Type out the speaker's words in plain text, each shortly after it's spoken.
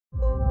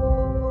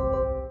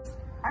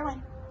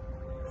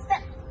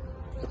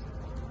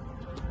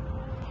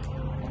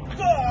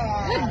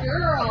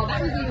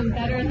was even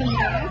better than the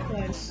last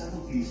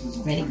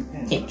one. Ready?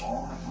 Take.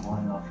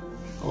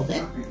 Hold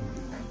it.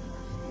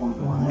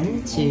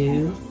 1,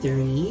 2,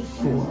 3,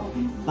 4,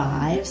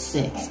 5,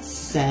 6,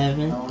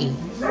 7, 8,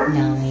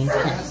 9,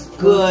 10.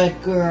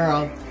 Good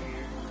girl.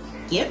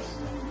 Give.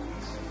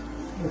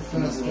 The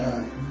first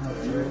guy.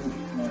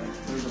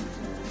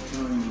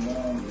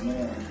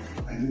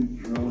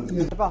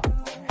 The ball.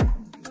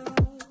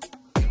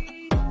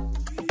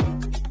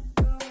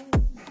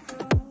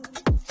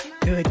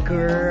 Good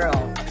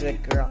girl.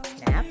 Good girl.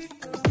 Snap.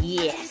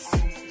 Yes.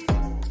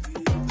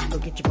 Go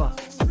get your ball.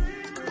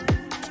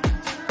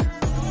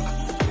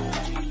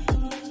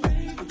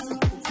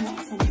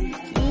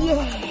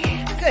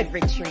 Yeah. Good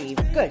retrieve.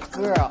 Good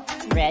girl.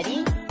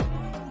 Ready?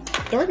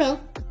 Doorbell.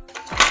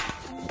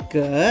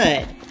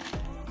 Good.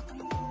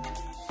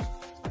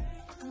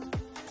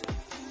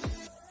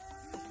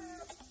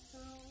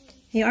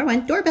 Hey,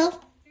 Arwen, doorbell.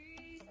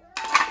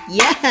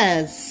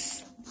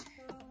 Yes.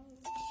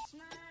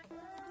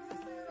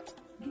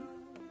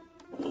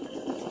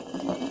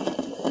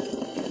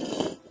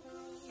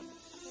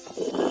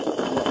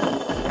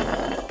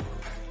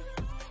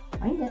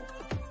 Find it.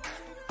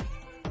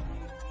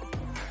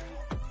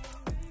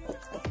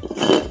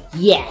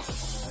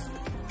 Yes.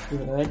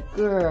 Good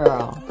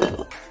girl.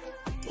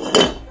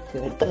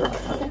 Good girl.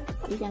 Okay,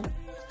 lay down.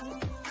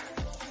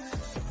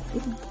 Lay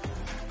down.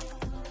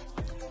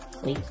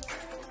 Wait.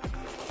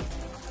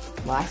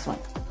 Last one.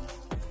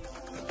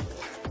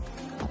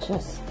 Watch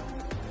this.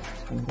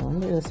 I'm going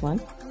to do this one.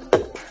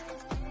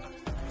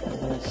 I'm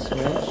going to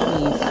switch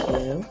these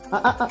two.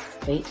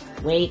 Wait,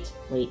 wait,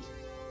 wait.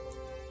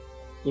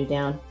 Do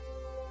down.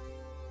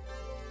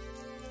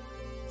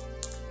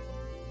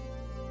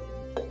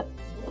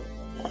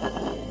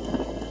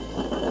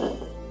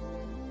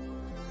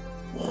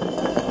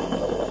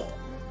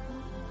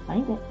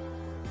 Find it.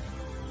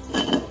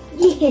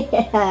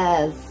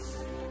 Yes!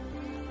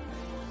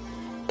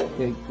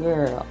 Good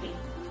girl.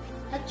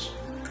 Touch.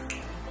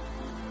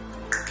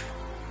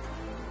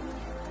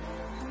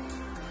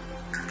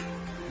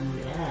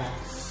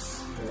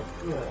 Yes. Good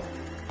girl.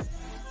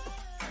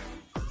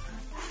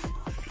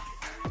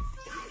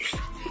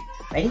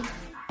 Ready?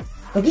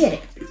 Go get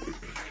it.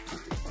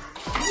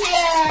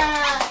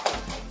 Yeah!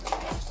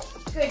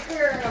 Good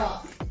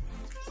girl.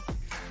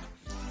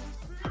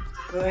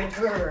 Good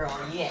girl,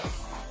 yes.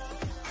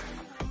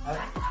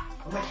 Alright.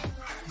 Alright.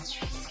 Let's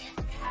try this again.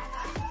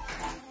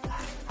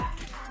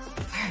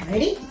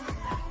 Ready?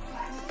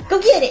 Go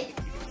get it!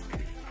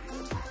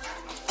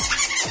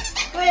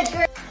 Good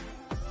girl!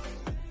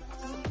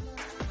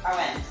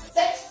 Arwen,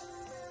 sit!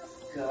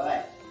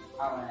 Good.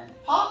 Arwen,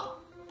 pop!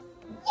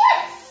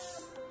 Yes!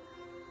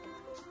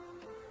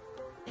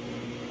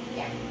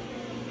 Yeah.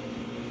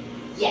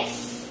 Yes!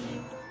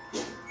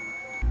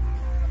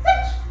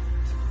 Touch!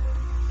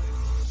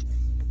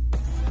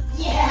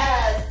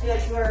 Yes!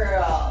 Good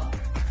girl!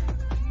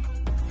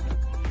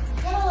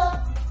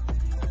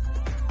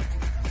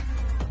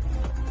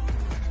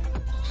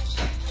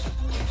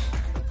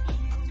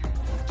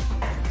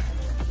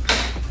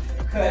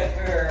 Good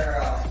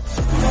girl.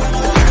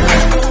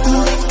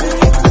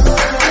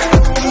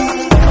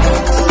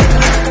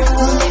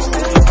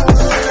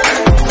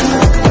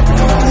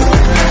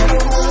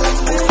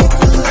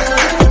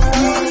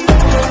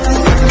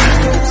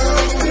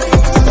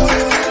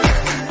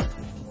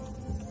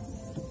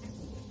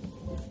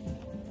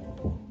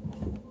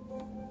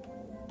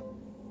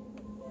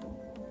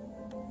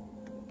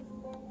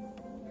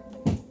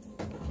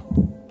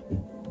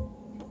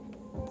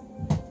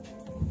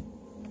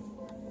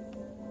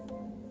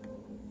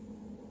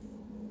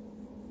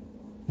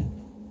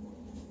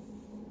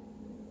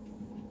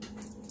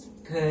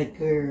 Good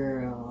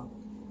girl.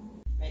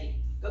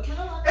 Ready? Go count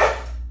on.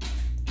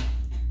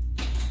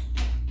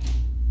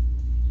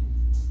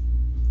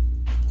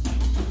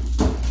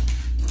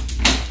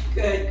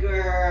 Good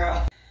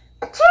girl.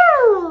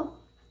 Achoo!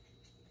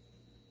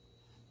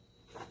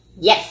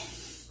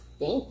 Yes.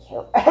 Thank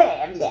you.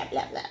 Blah, blah,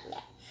 blah,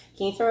 blah.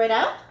 Can you throw it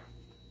out?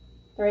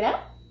 Throw it out?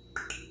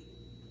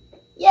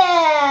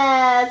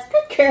 Yes.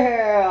 Good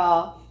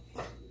girl.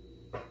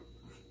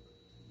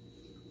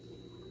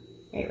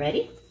 Alright,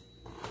 ready?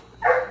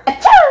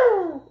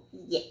 Achoo!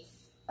 Yes.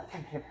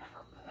 Can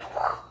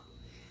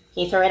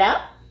you throw it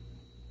out?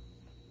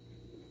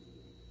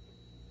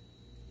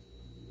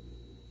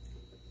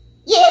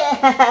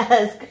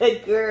 Yes!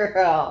 Good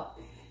girl.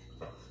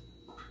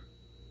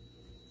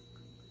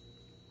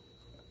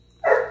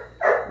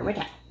 One more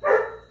time.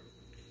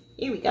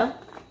 Here we go.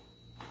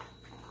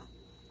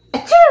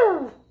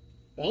 Achoo!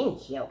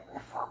 Thank you.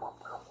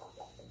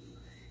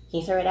 Can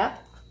you throw it out?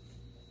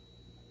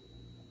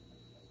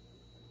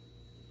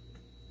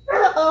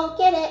 Uh-oh,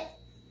 get it.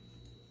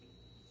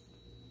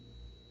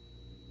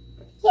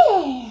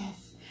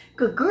 Yes.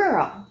 Good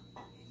girl.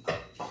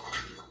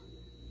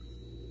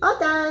 All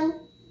done.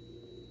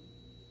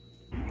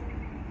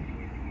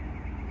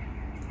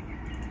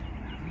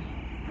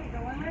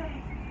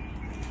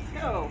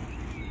 Go.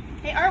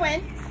 Hey,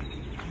 Arwen.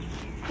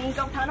 Can you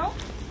go tunnel?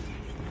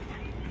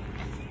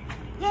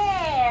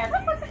 Yeah.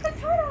 Look, look at the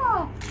turtle.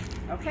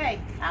 girl. Okay,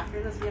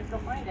 after this we have to go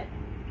find it.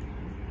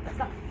 Let's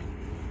go.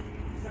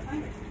 Let's go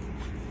find it.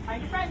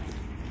 Find your friends.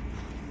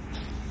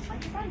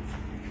 Find your friends.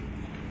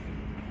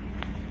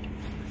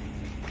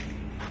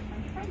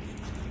 Find your friends.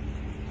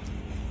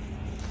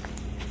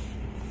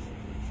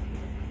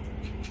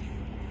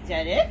 Is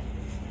that it?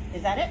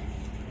 Is that it?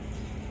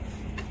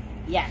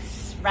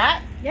 Yes.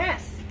 Rat?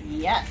 Yes.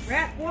 Yes.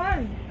 Rat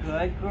won.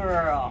 Good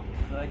girl.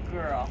 Good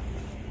girl.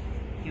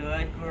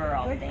 Good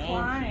girl. Good Thank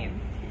climb. you.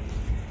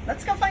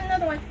 Let's go find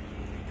another one.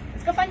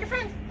 Let's go find your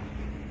friend.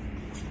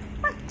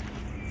 Come on.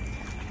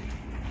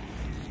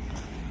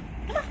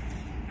 Come on.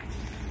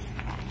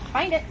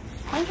 Find it.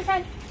 Find your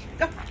friend.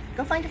 Go.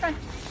 Go find your friend.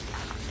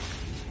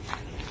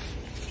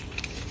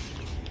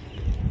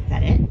 Is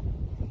that it?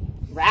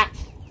 Rat.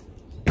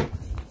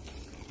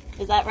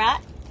 Is that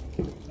rat?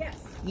 Yes.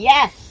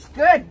 Yes.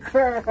 Good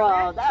girl.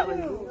 Rat That too.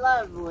 was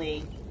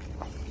lovely.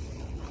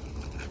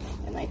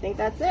 And I think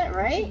that's it,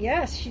 right?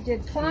 Yes, she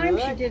did climb,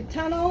 she Good. did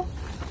tunnel.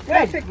 Good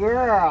Perfect.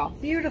 girl.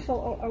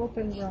 Beautiful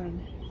open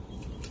run.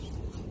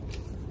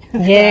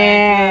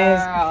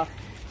 Yes.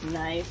 Girl.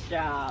 Nice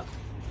job.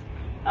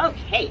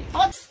 Okay,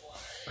 let's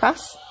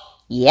cross.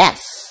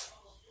 Yes.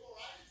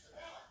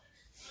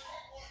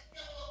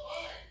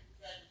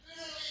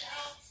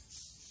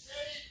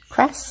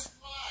 Cross.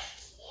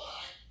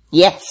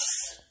 Yes.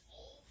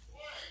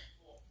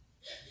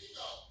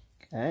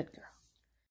 Good girl.